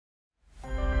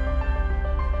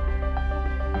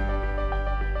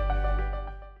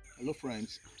Hello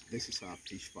friends, this is our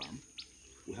fish farm.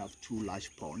 We have two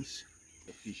large ponds.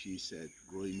 The fish is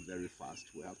growing very fast.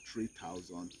 We have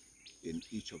 3,000 in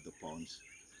each of the ponds,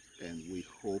 and we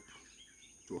hope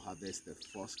to harvest the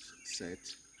first set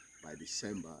by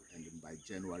December, and then by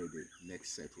January the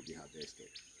next set will be harvested.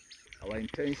 Our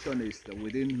intention is that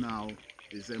within now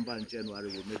December and January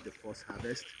we'll make the first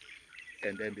harvest,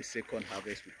 and then the second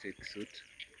harvest will take suit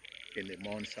in the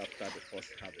months after the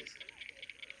first harvest.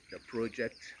 The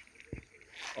project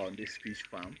on this fish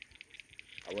farm,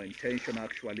 our intention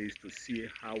actually is to see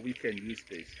how we can use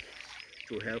this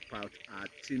to help out our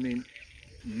teeming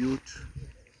youth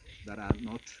that are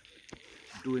not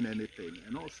doing anything,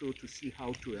 and also to see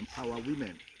how to empower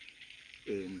women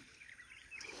in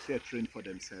catering for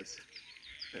themselves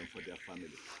and for their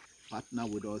family. Partner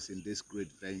with us in this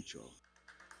great venture